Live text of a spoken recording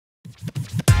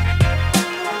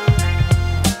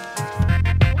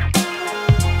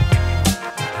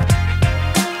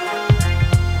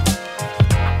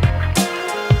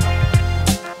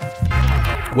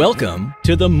Welcome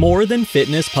to the More Than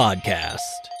Fitness podcast.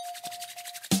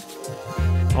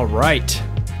 All right,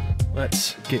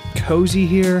 let's get cozy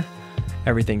here.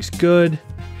 Everything's good.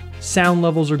 Sound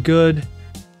levels are good.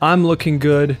 I'm looking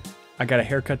good. I got a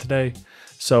haircut today,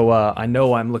 so I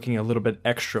know I'm looking a little bit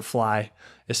extra fly,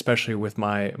 especially with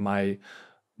my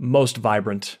most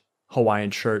vibrant Hawaiian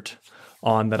shirt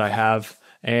on that I have.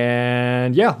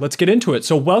 And yeah, let's get into it.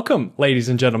 So welcome, ladies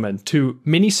and gentlemen, to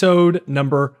Minisode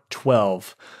number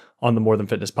 12 on the More Than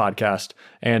Fitness podcast.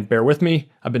 And bear with me,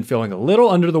 I've been feeling a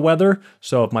little under the weather.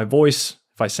 So if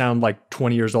I sound like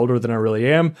 20 years older than I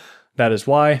really am, that is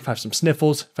why. If I have some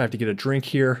sniffles, if I have to get a drink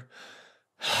here,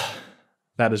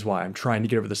 that is why. I'm trying to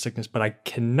get over the sickness, but I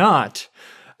cannot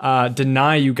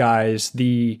deny you guys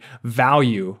the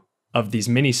value of these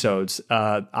minisodes.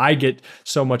 I get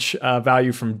so much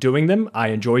value from doing them. I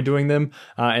enjoy doing them.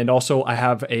 And also I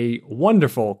have a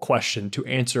wonderful question to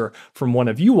answer from one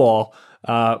of you all,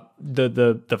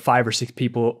 the 5 or 6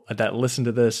 people that listen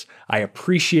to this. I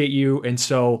appreciate you. And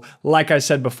so, like I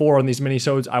said before on these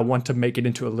minisodes, I want to make it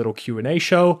into a little Q&A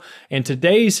show. And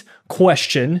today's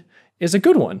question is a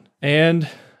good one. And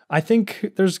I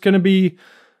think there's going to be,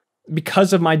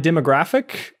 because of my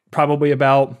demographic, probably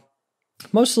about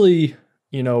mostly,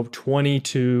 20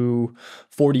 to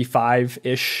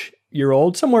 45-ish year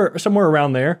old, somewhere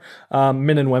around there,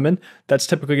 men and women. That's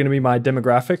typically going to be my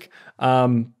demographic.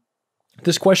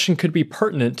 This question could be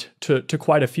pertinent to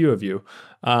quite a few of you.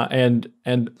 And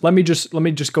let me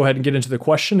just go ahead and get into the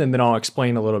question, and then I'll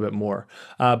explain a little bit more.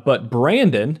 But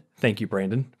Brandon, thank you,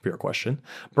 Brandon, for your question.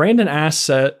 Brandon asks,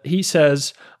 he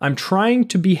says, I'm trying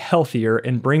to be healthier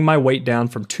and bring my weight down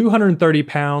from 230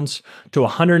 pounds to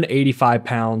 185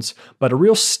 pounds, but a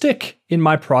real stick in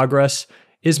my progress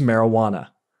is marijuana,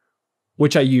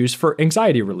 which I use for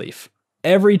anxiety relief.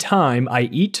 Every time I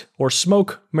eat or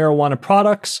smoke marijuana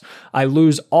products, I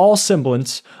lose all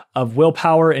semblance of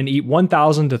willpower and eat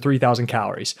 1,000 to 3,000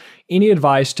 calories. Any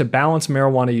advice to balance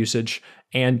marijuana usage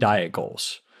and diet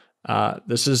goals?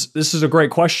 This is a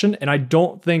great question, and I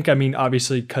don't think,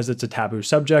 obviously because it's a taboo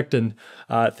subject and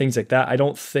things like that, I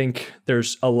don't think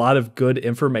there's a lot of good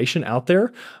information out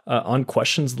there on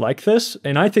questions like this.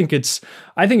 And I think it's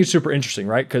super interesting,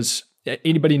 right? Because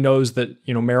anybody knows that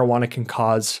marijuana can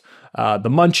cause the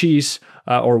munchies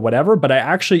or whatever, but I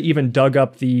actually even dug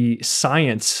up the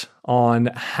science on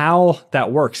how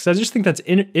that works. So I just think that's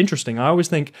interesting. I always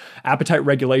think appetite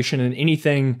regulation and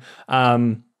anything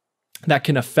that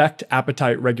can affect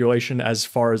appetite regulation as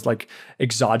far as like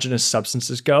exogenous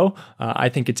substances go, I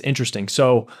think it's interesting.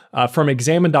 So from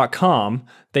examine.com,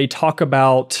 they talk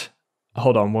about,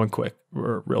 hold on one quick,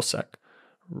 real sec.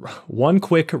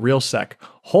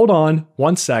 Hold on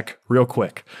one sec, real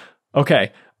quick.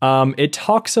 Okay. It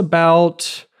talks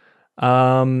about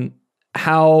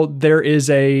how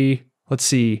there's a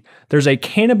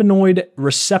cannabinoid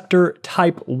receptor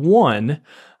type 1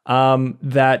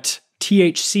 that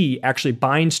THC actually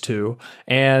binds to,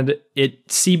 and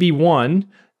CB1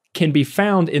 can be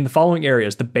found in the following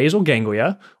areas: the basal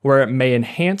ganglia, where it may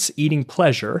enhance eating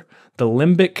pleasure; the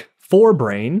limbic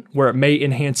forebrain, where it may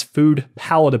enhance food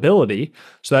palatability.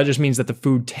 So that just means that the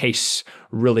food tastes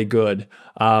really good.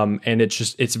 And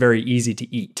it's very easy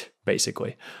to eat,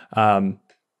 basically.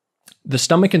 The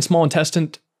stomach and small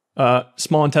intestine,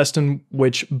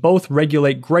 which both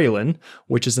regulate ghrelin,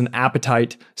 which is an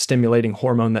appetite stimulating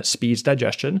hormone that speeds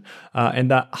digestion,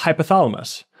 and the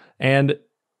hypothalamus, and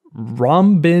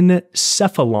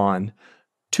rhombencephalon,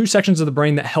 2 sections of the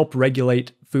brain that help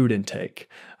regulate food intake.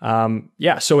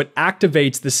 So it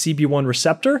activates the CB1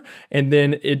 receptor, and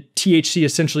then THC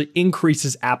essentially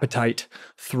increases appetite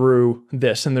through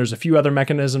this. And there's a few other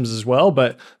mechanisms as well,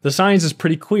 but the science is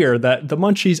pretty clear that the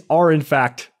munchies are in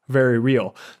fact very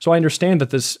real. So I understand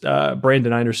that this,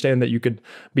 Brandon, I understand that you could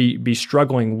be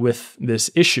struggling with this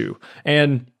issue.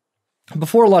 And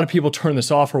before a lot of people turn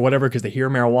this off or whatever because they hear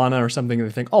marijuana or something and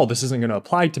they think, oh, this isn't going to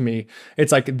apply to me,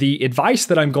 it's like the advice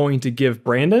that I'm going to give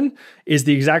Brandon is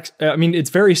it's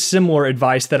very similar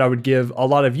advice that I would give a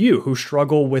lot of you who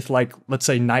struggle with, like, let's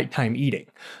say nighttime eating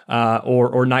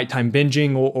or nighttime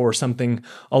binging or something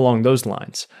along those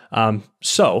lines.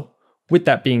 So with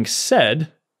that being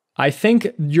said, I think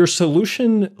your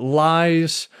solution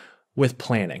lies with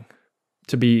planning,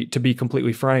 to be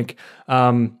completely frank.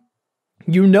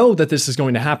 You know that this is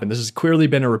going to happen. This has clearly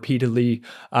been a repeated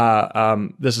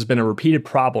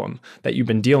problem that you've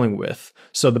been dealing with.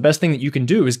 So the best thing that you can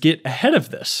do is get ahead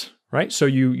of this, right? So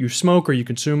you smoke or you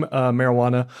consume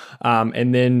marijuana,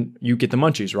 and then you get the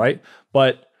munchies, right?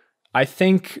 But I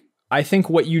think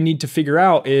what you need to figure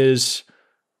out is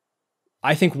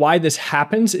I think why this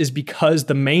happens is because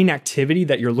the main activity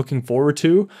that you're looking forward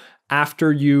to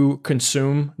after you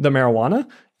consume the marijuana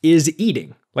is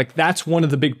eating. Like that's one of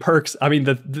the big perks. I mean,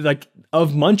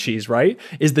 of Munchies, right?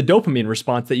 Is the dopamine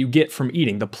response that you get from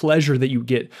eating, the pleasure that you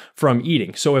get from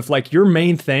eating. So if like your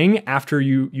main thing after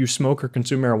you smoke or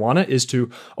consume marijuana is to,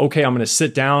 okay, I'm going to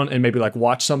sit down and maybe like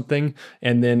watch something,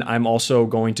 and then I'm also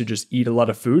going to just eat a lot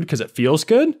of food because it feels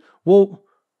good. Well,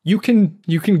 you can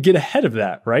get ahead of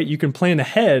that, right? You can plan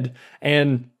ahead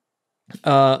and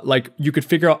like you could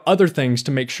figure out other things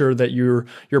to make sure that you're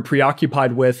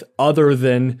preoccupied with other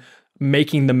than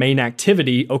making the main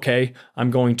activity, okay,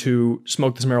 I'm going to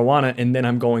smoke this marijuana and then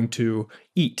I'm going to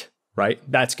eat, right?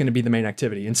 That's going to be the main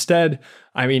activity. Instead,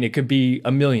 I mean, it could be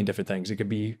a million different things. It could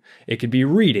be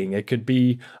reading. It could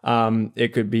be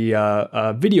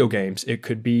video games. It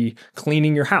could be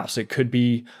cleaning your house. It could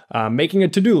be making a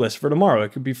to-do list for tomorrow.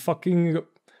 It could be fucking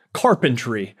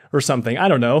carpentry or something. I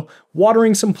don't know.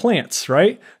 Watering some plants,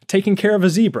 right? Taking care of a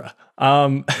zebra.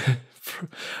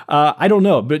 I don't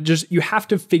know, but just you have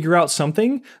to figure out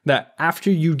something that after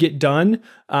you get done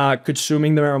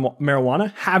consuming the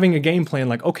marijuana, having a game plan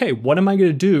like, okay, what am I going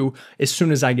to do as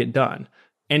soon as I get done?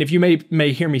 And if you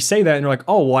may hear me say that and you're like,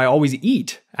 oh, well, I always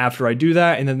eat after I do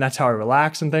that, and then that's how I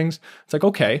relax and things. It's like,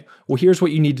 okay, well, here's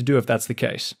what you need to do if that's the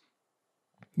case.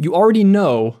 You already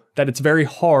know that it's very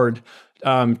hard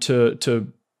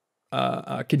to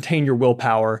contain your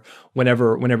willpower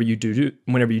whenever you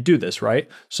do this, right?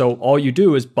 So all you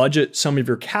do is budget some of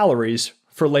your calories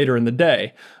for later in the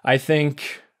day. I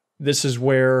think this is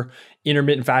where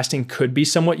intermittent fasting could be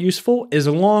somewhat useful, as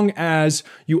long as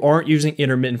you aren't using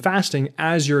intermittent fasting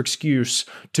as your excuse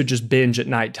to just binge at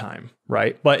nighttime,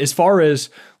 right? But as far as,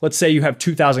 let's say you have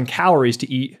 2,000 calories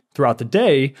to eat throughout the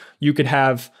day, you could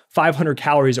have 500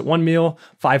 calories at one meal,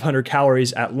 500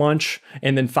 calories at lunch,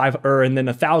 and then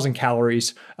 1,000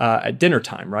 calories at dinner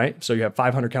time, right? So you have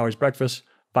 500 calories breakfast,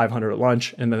 500 at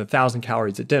lunch, and then 1,000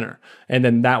 calories at dinner. And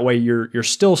then that way you're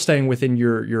still staying within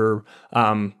your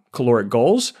caloric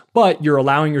goals, but you're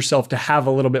allowing yourself to have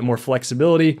a little bit more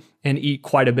flexibility and eat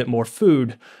quite a bit more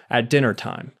food at dinner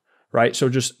time, right? So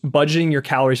just budgeting your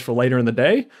calories for later in the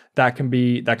day, that can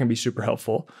be super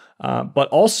helpful. But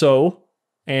also,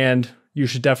 and you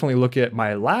should definitely look at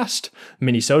my last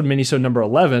minisode number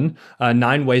 11,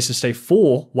 9 ways to stay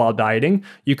full while dieting.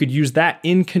 You could use that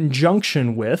in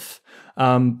conjunction with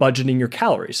budgeting your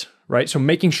calories, right? So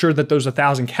making sure that those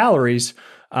 1,000 calories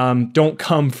don't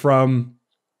come from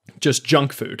just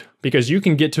junk food, because you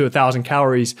can get to 1,000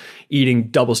 calories eating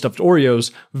double stuffed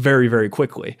Oreos very, very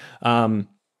quickly.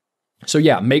 So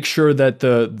yeah, make sure that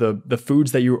the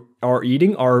foods that you are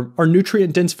eating are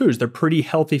nutrient dense foods. They're pretty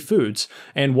healthy foods.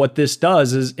 And what this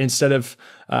does is, instead of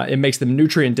it makes them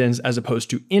nutrient dense as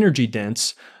opposed to energy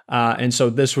dense. And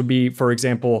so this would be, for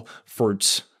example,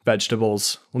 fruits,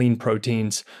 vegetables, lean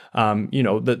proteins,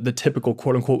 the typical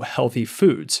quote unquote healthy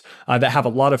foods that have a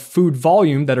lot of food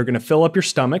volume that are going to fill up your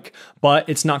stomach, but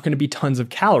it's not going to be tons of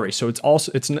calories. So it's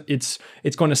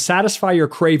going to satisfy your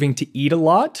craving to eat a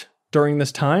lot during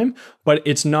this time, but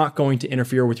it's not going to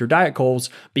interfere with your diet goals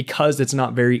because it's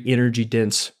not very energy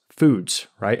dense foods,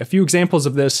 right? A few examples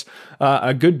of this,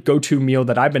 a good go-to meal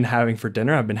that I've been having for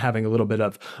dinner, I've been having a little bit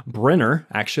of Brenner,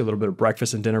 actually a little bit of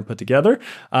breakfast and dinner put together.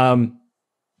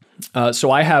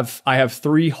 So I have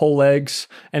 3 whole eggs,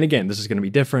 and again, this is going to be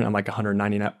different. I'm like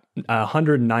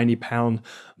 190 pound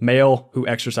male who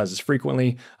exercises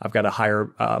frequently. I've got a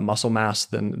higher muscle mass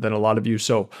than a lot of you,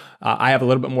 so I have a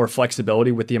little bit more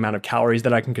flexibility with the amount of calories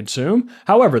that I can consume.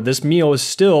 However, this meal is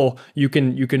still, you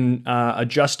can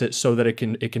adjust it so that it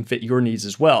can fit your needs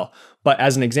as well. But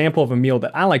as an example of a meal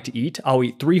that I like to eat, I'll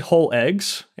eat 3 whole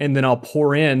eggs, and then I'll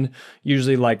pour in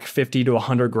usually like 50 to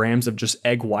 100 grams of just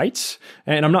egg whites.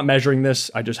 And I'm not measuring this.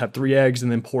 I just have 3 eggs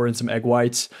and then pour in some egg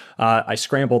whites. I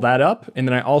scramble that up, and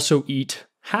then I also eat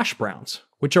hash browns,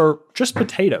 which are just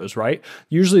potatoes, right?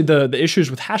 Usually the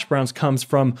issues with hash browns comes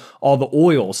from all the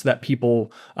oils that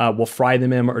people will fry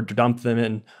them in or dump them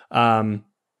in.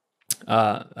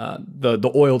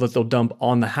 The oil that they'll dump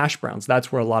on the hash browns,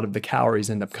 that's where a lot of the calories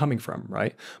end up coming from,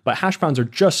 right? But hash browns are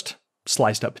just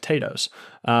sliced up potatoes.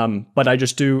 But I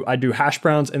do hash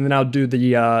browns, and then I'll do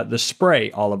the spray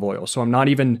olive oil. So I'm not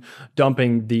even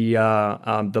dumping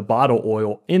the bottle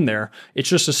oil in there. It's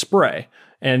just a spray.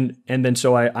 And then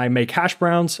so I make hash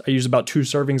browns. I use about 2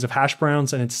 servings of hash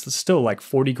browns, and it's still like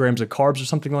 40 grams of carbs or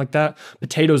something like that.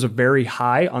 Potatoes are very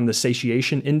high on the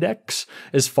satiation index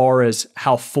as far as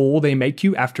how full they make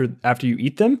you after you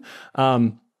eat them.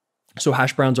 So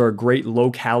hash browns are a great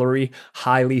low calorie,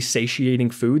 highly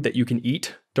satiating food that you can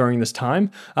eat during this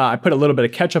time. I put a little bit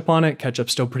of ketchup on it.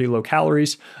 Ketchup's still pretty low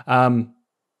calories. And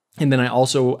then I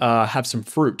also have some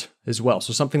fruit as well.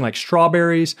 So something like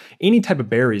strawberries, any type of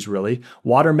berries really.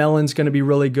 Watermelon's going to be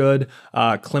really good.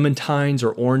 Clementines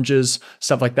or oranges,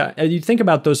 stuff like that. And you think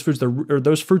about those foods,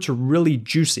 those fruits are really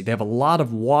juicy. They have a lot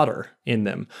of water in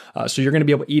them. So you're going to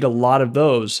be able to eat a lot of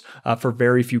those for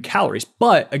very few calories.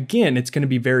 But again, it's going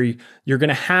to be you're going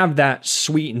to have that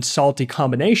sweet and salty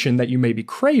combination that you may be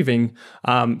craving.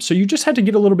 So you just had to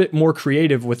get a little bit more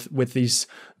creative with these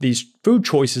food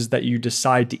choices that you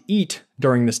decide to eat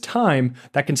during this time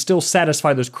that can still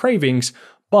satisfy those cravings,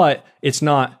 but it's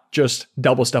not just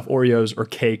double stuffed Oreos or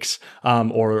cakes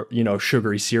or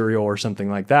sugary cereal or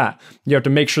something like that. You have to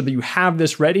make sure that you have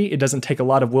this ready. It doesn't take a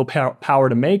lot of willpower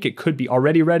to make. It could be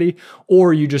already ready,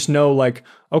 or you just know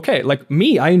okay, like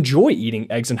me, I enjoy eating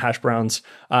eggs and hash browns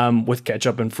with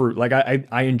ketchup and fruit. Like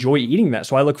I enjoy eating that.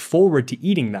 So I look forward to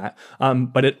eating that.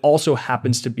 But it also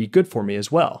happens to be good for me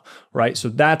as well, right? So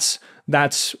that's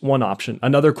one option.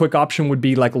 Another quick option would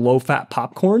be like low-fat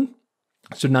popcorn.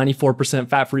 So 94%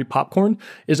 fat-free popcorn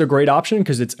is a great option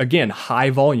because it's, again, high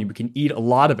volume. You can eat a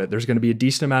lot of it. There's going to be a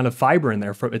decent amount of fiber in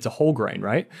there. It's a whole grain,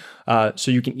 right? So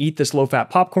you can eat this low-fat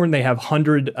popcorn. They have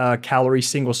 100-calorie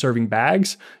single-serving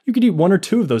bags. You could eat 1 or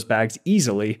 2 of those bags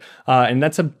easily, and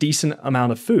that's a decent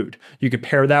amount of food. You could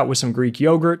pair that with some Greek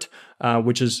yogurt,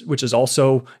 which is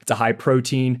also, it's a high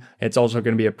protein. It's also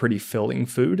going to be a pretty filling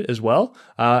food as well.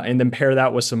 And then pair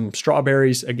that with some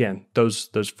strawberries. Again, those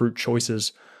fruit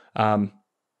choices.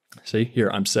 See here,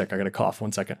 I'm sick. I got to cough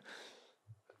 1 second.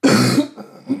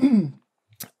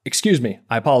 Excuse me.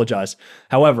 I apologize.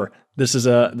 However,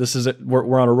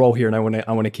 we're on a roll here, and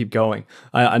I want to keep going.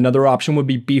 Another option would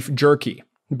be beef jerky.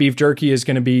 Beef jerky is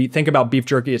going to be, think about beef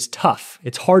jerky, it's tough.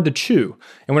 It's hard to chew.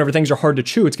 And whenever things are hard to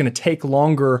chew, it's going to take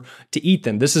longer to eat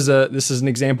them. This is an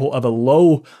example of a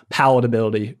low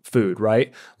palatability food,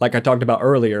 right? Like I talked about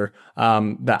earlier,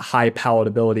 that high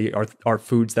palatability are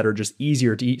foods that are just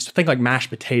easier to eat. So think like mashed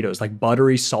potatoes, like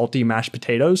buttery, salty mashed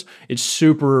potatoes. It's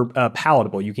super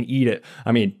palatable. You can eat it.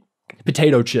 I mean,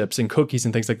 potato chips and cookies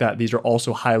and things like that. These are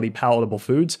also highly palatable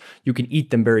foods. You can eat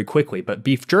them very quickly. But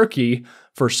beef jerky,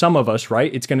 for some of us,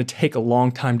 right, it's going to take a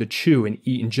long time to chew and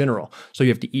eat in general. So you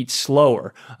have to eat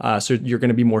slower. So you're going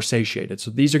to be more satiated.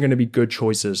 So these are going to be good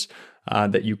choices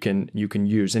that you can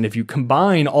use. And if you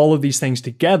combine all of these things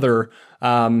together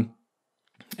and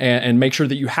make sure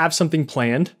that you have something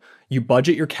planned, you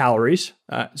budget your calories.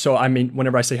 So I mean,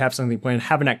 whenever I say have something planned,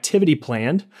 have an activity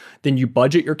planned, then you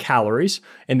budget your calories,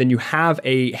 and then you have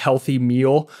a healthy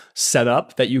meal set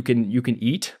up that you can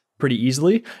eat pretty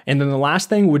easily. And then the last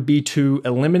thing would be to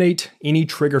eliminate any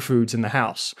trigger foods in the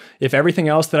house. If everything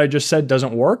else that I just said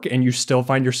doesn't work and you still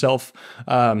find yourself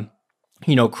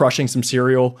crushing some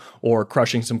cereal or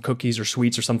crushing some cookies or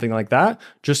sweets or something like that,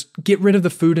 just get rid of the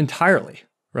food entirely.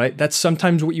 Right? That's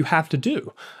sometimes what you have to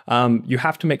do. You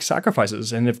have to make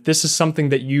sacrifices. And if this is something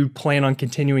that you plan on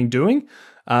continuing doing,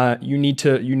 you need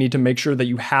to make sure that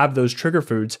you have those trigger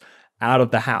foods out of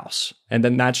the house. And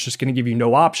then that's just going to give you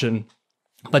no option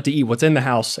but to eat what's in the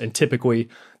house. And typically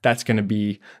that's going to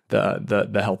be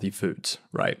the healthy foods,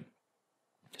 right?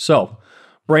 So,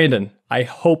 Brandon, I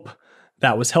hope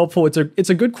that was helpful. It's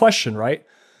a good question, right?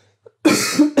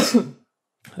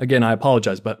 Again, I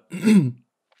apologize, but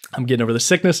I'm getting over the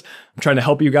sickness. I'm trying to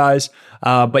help you guys.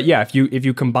 But yeah, if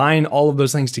you combine all of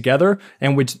those things together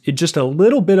and with just a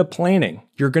little bit of planning,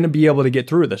 you're going to be able to get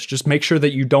through this. Just make sure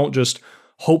that you don't just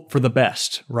hope for the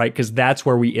best, right? Because that's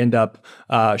where we end up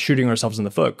shooting ourselves in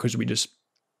the foot, because we just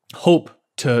hope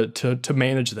to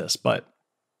manage this. But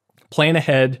plan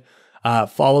ahead,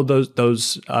 follow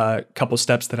those couple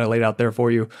steps that I laid out there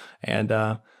for you, and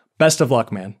best of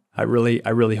luck, man. I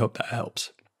really hope that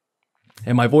helps.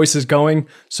 And my voice is going.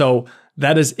 So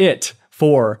that is it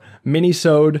for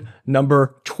Minisode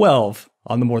number 12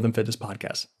 on the More Than Fitness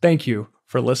podcast. Thank you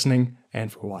for listening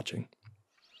and for watching.